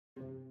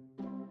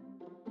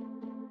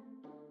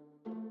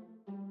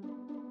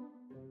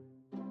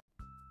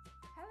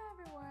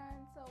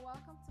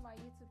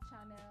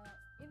channel.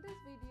 In this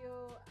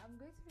video I'm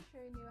going to be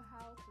showing you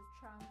how to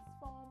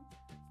transform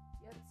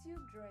your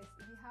tube dress,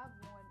 if you have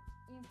one,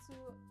 into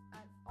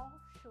an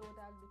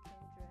off-shoulder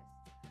looking dress.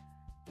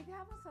 If you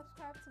haven't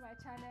subscribed to my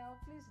channel,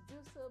 please do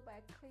so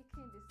by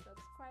clicking the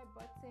subscribe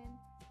button,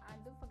 and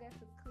don't forget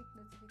to click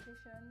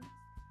notifications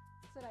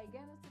so that you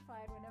get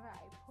notified whenever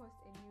I post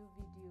a new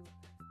video.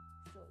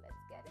 So let's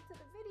get into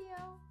the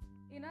video.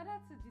 In order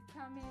to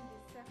determine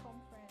the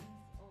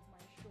circumference of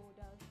my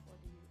shoulders for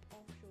the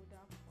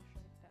off-shoulder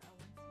portion that I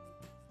want to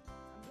make,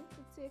 I'm going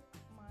to take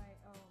my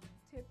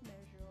tape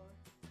measure.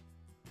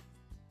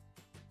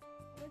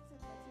 I'm going to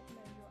take my tape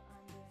measure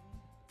and then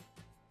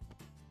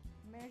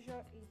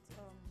measure it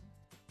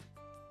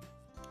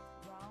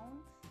round.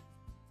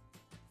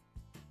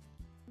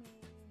 Give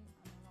me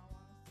an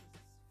allowance to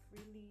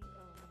freely move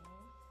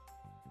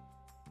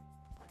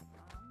my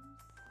arms,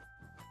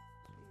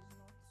 so it's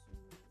not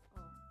too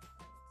tight.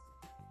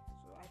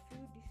 So I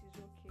feel this is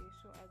okay.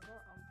 So I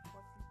got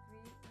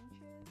 43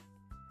 inches.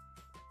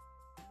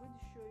 I'm going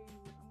to show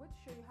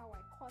you how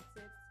I cut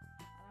it,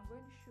 and I'm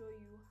going to show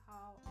you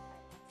how I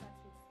attach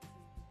it to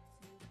the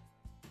tube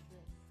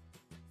dress.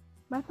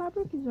 My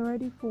fabric is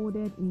already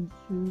folded in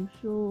two,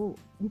 so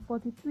the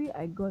 43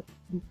 I got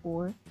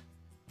before,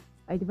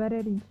 I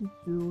divided into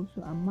two,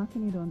 so I'm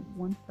marking it on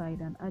one side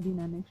and adding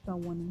an extra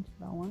 1 inch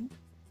that one.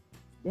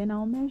 Then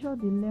I'll measure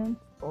the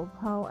length of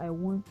how I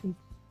want it,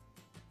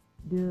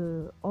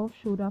 the off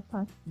shoulder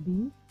part to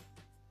be,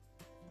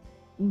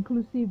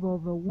 inclusive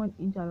of a 1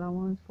 inch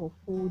allowance for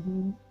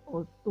folding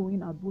or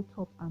sewing at both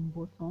top and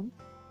bottom.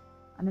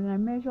 And then I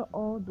measure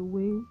all the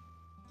way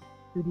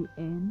to the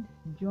end,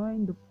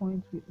 join the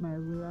point with my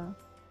ruler.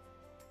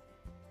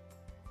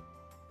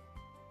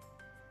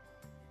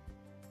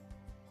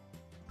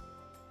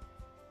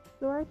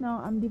 So right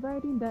now I'm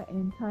dividing that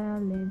entire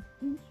length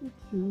into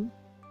two.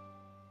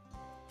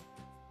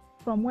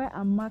 From where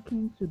I'm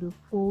marking to the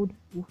fold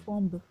will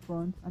form the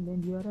front, and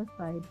then the other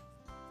side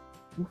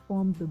will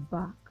form the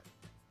back,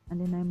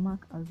 and then I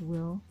mark as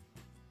well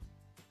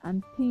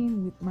and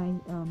pin with my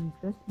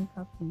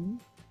dressmaker pin.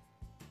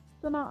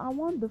 So now I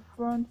want the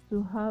front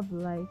to have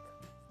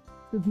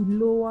to be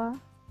lower,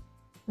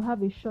 to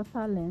have a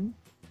shorter length.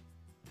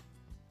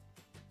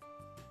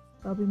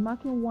 So I'll be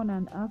marking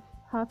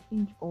 1.5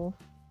 inch off.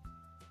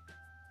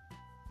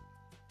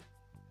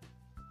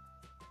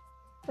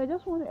 So I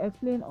just want to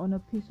explain on a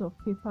piece of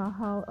paper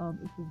how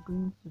it is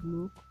going to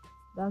look.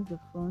 That's the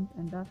front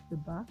and that's the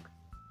back.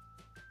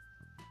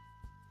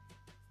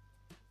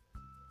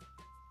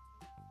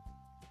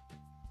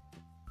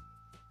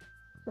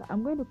 So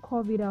I'm going to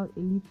curve it out a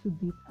little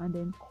bit and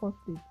then cut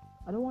it.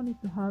 I don't want it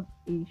to have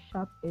a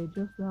sharp edge,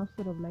 just to have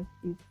sort of like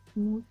a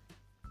smooth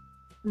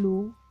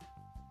flow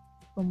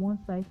from one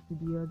side to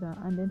the other.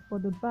 And then for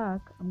the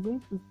back, I'm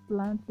going to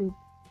slant it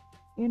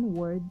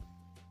inwards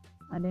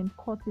and then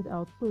cut it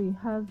out so it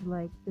has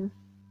like this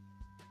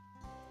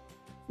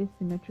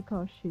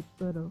asymmetrical shape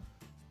sort of.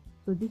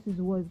 So this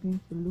is what it's going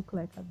to look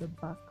like at the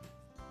back.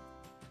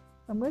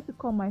 So I'm going to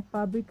cut my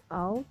fabric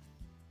out,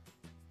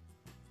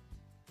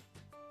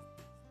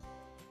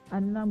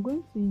 and then I'm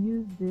going to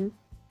use this.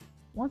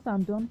 Once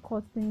I'm done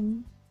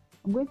cutting,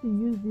 I'm going to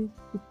use this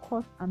to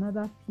cut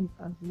another piece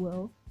as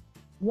well.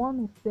 One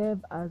will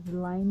serve as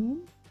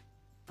lining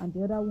and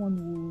the other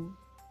one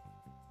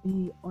will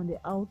be on the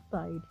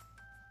outside.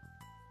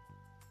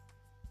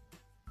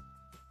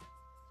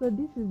 So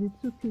this is the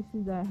two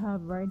pieces I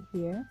have right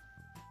here.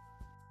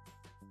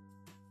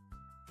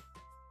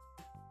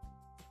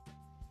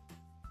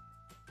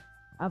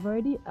 I've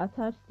already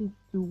attached it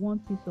to one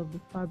piece of the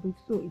fabric,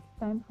 so it's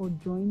time for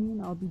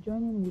joining. I'll be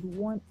joining with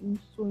 1 inch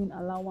sewing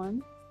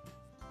allowance.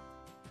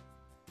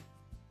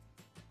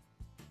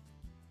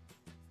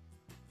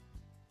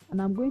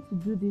 And I'm going to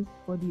do this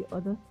for the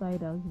other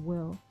side as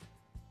well.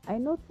 I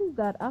noticed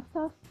that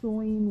after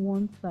sewing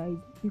one side,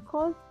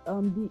 because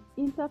the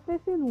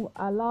interfacing will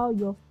allow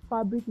your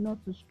fabric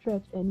not to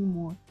stretch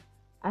anymore,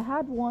 I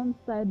had one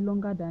side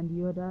longer than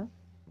the other,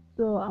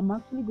 so I'm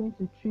actually going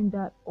to trim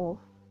that off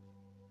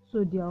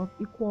so they are of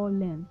equal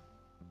length.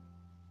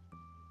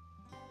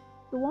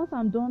 So once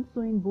I'm done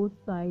sewing both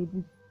sides,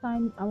 it's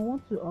time I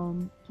want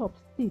to top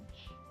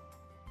stitch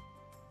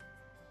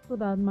so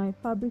that my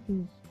fabric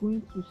is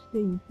going to stay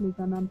in place,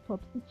 and I'm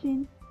top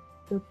stitching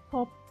the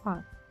top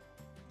part.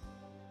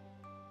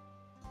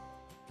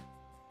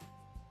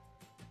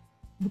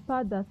 The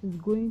part that is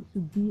going to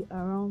be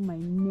around my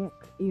neck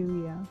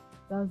area,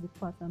 that's the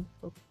part I'm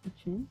top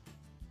stitching.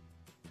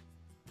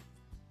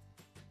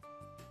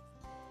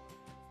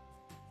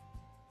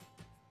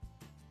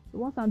 So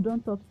once I'm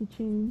done top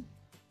stitching,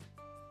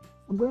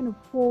 I'm going to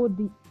fold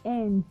the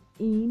ends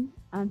in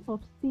and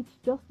top stitch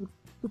just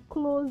to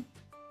close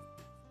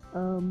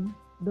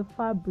the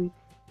fabric.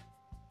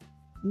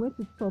 I'm going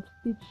to top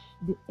stitch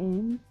the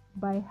ends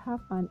by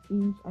 1/2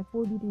 inch. I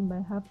fold it in by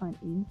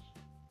 1/2 inch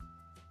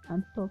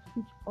and top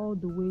stitch all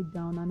the way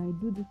down, and I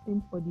do the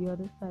same for the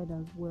other side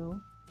as well.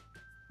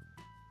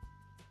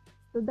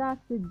 So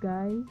that's it,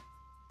 guys.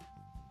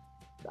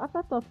 So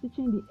after top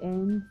stitching the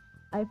ends,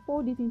 I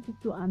fold it into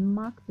two and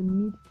mark the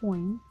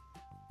midpoint.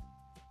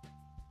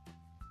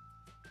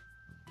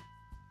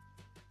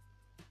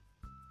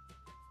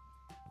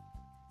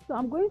 So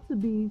I'm going to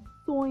be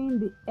sewing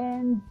the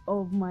ends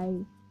of my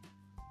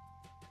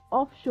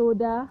off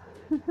shoulder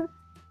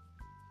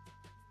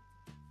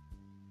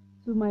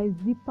to my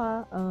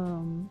zipper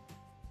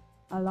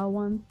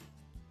allowance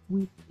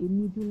with a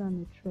needle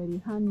and a thread,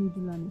 a hand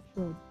needle and a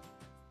thread.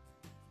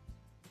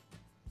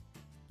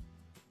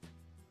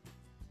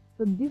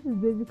 So this is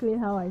basically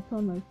how I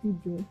turn my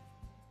slip dress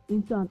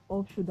into an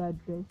off shoulder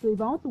dress. So if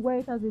I want to wear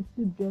it as a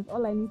slip dress,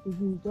 all I need to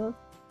do is just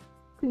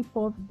clip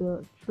off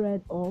the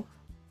thread off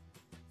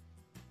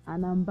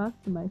and I'm back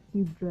to my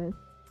slip dress.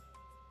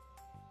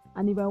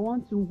 And if I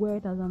want to wear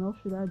it as an off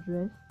shoulder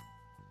dress,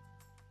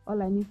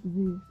 all I need to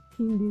do is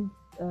pin this,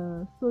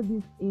 sew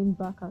this in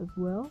back as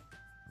well.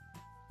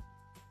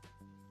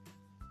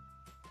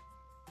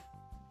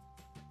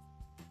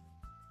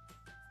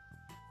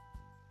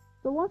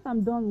 So once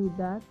I'm done with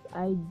that,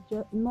 I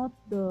just knot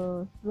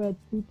the thread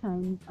 3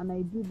 times and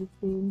I do the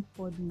same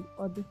for the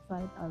other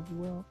side as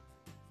well.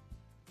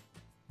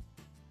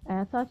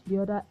 I attach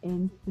the other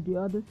end to the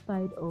other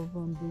side of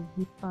the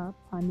zipper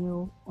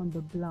panel on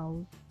the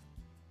blouse.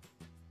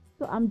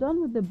 So I'm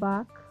done with the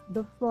back.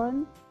 The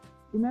front,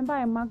 remember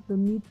I marked the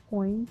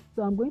midpoint,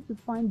 so I'm going to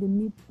find the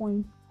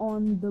midpoint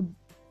on the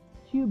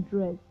tube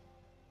dress.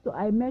 So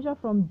I measure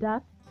from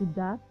that to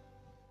that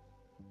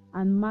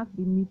and mark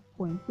the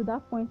midpoint. So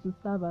that point will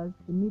serve as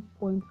the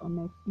midpoint on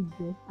my tube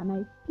dress, and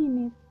I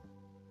pin it.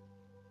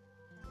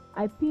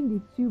 I pin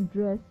the tube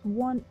dress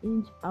 1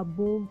 inch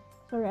above.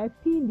 Sorry, I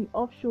pin the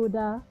off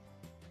shoulder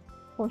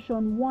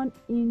portion 1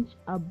 inch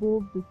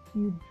above the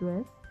tube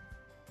dress.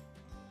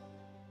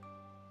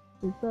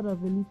 So sort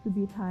of a little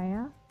bit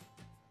higher.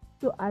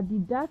 So at the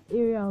dart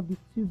area of the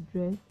tube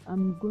dress,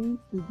 I'm going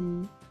to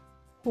be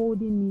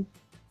holding it.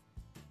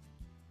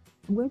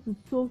 I'm going to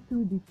sew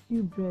through the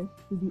tube dress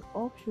to the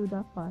off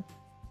shoulder part.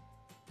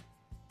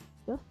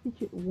 Just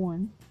stitch it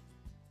once,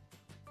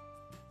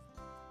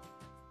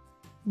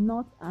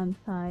 knot and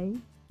tie,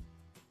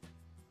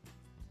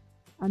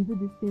 and do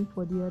the same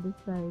for the other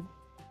side.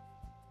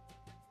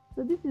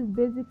 So this is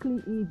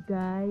basically it,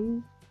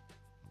 guys.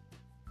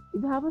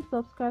 If you haven't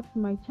subscribed to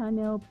my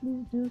channel,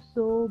 please do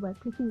so by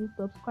clicking the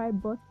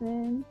subscribe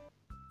button.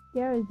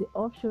 Here is the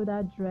off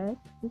shoulder dress.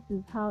 This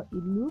is how it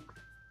looks,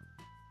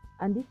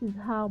 and this is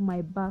how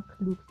my back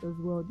looks as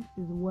well.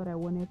 This is what I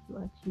wanted to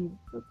achieve.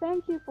 So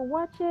thank you for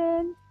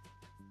watching.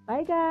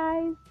 Bye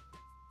guys.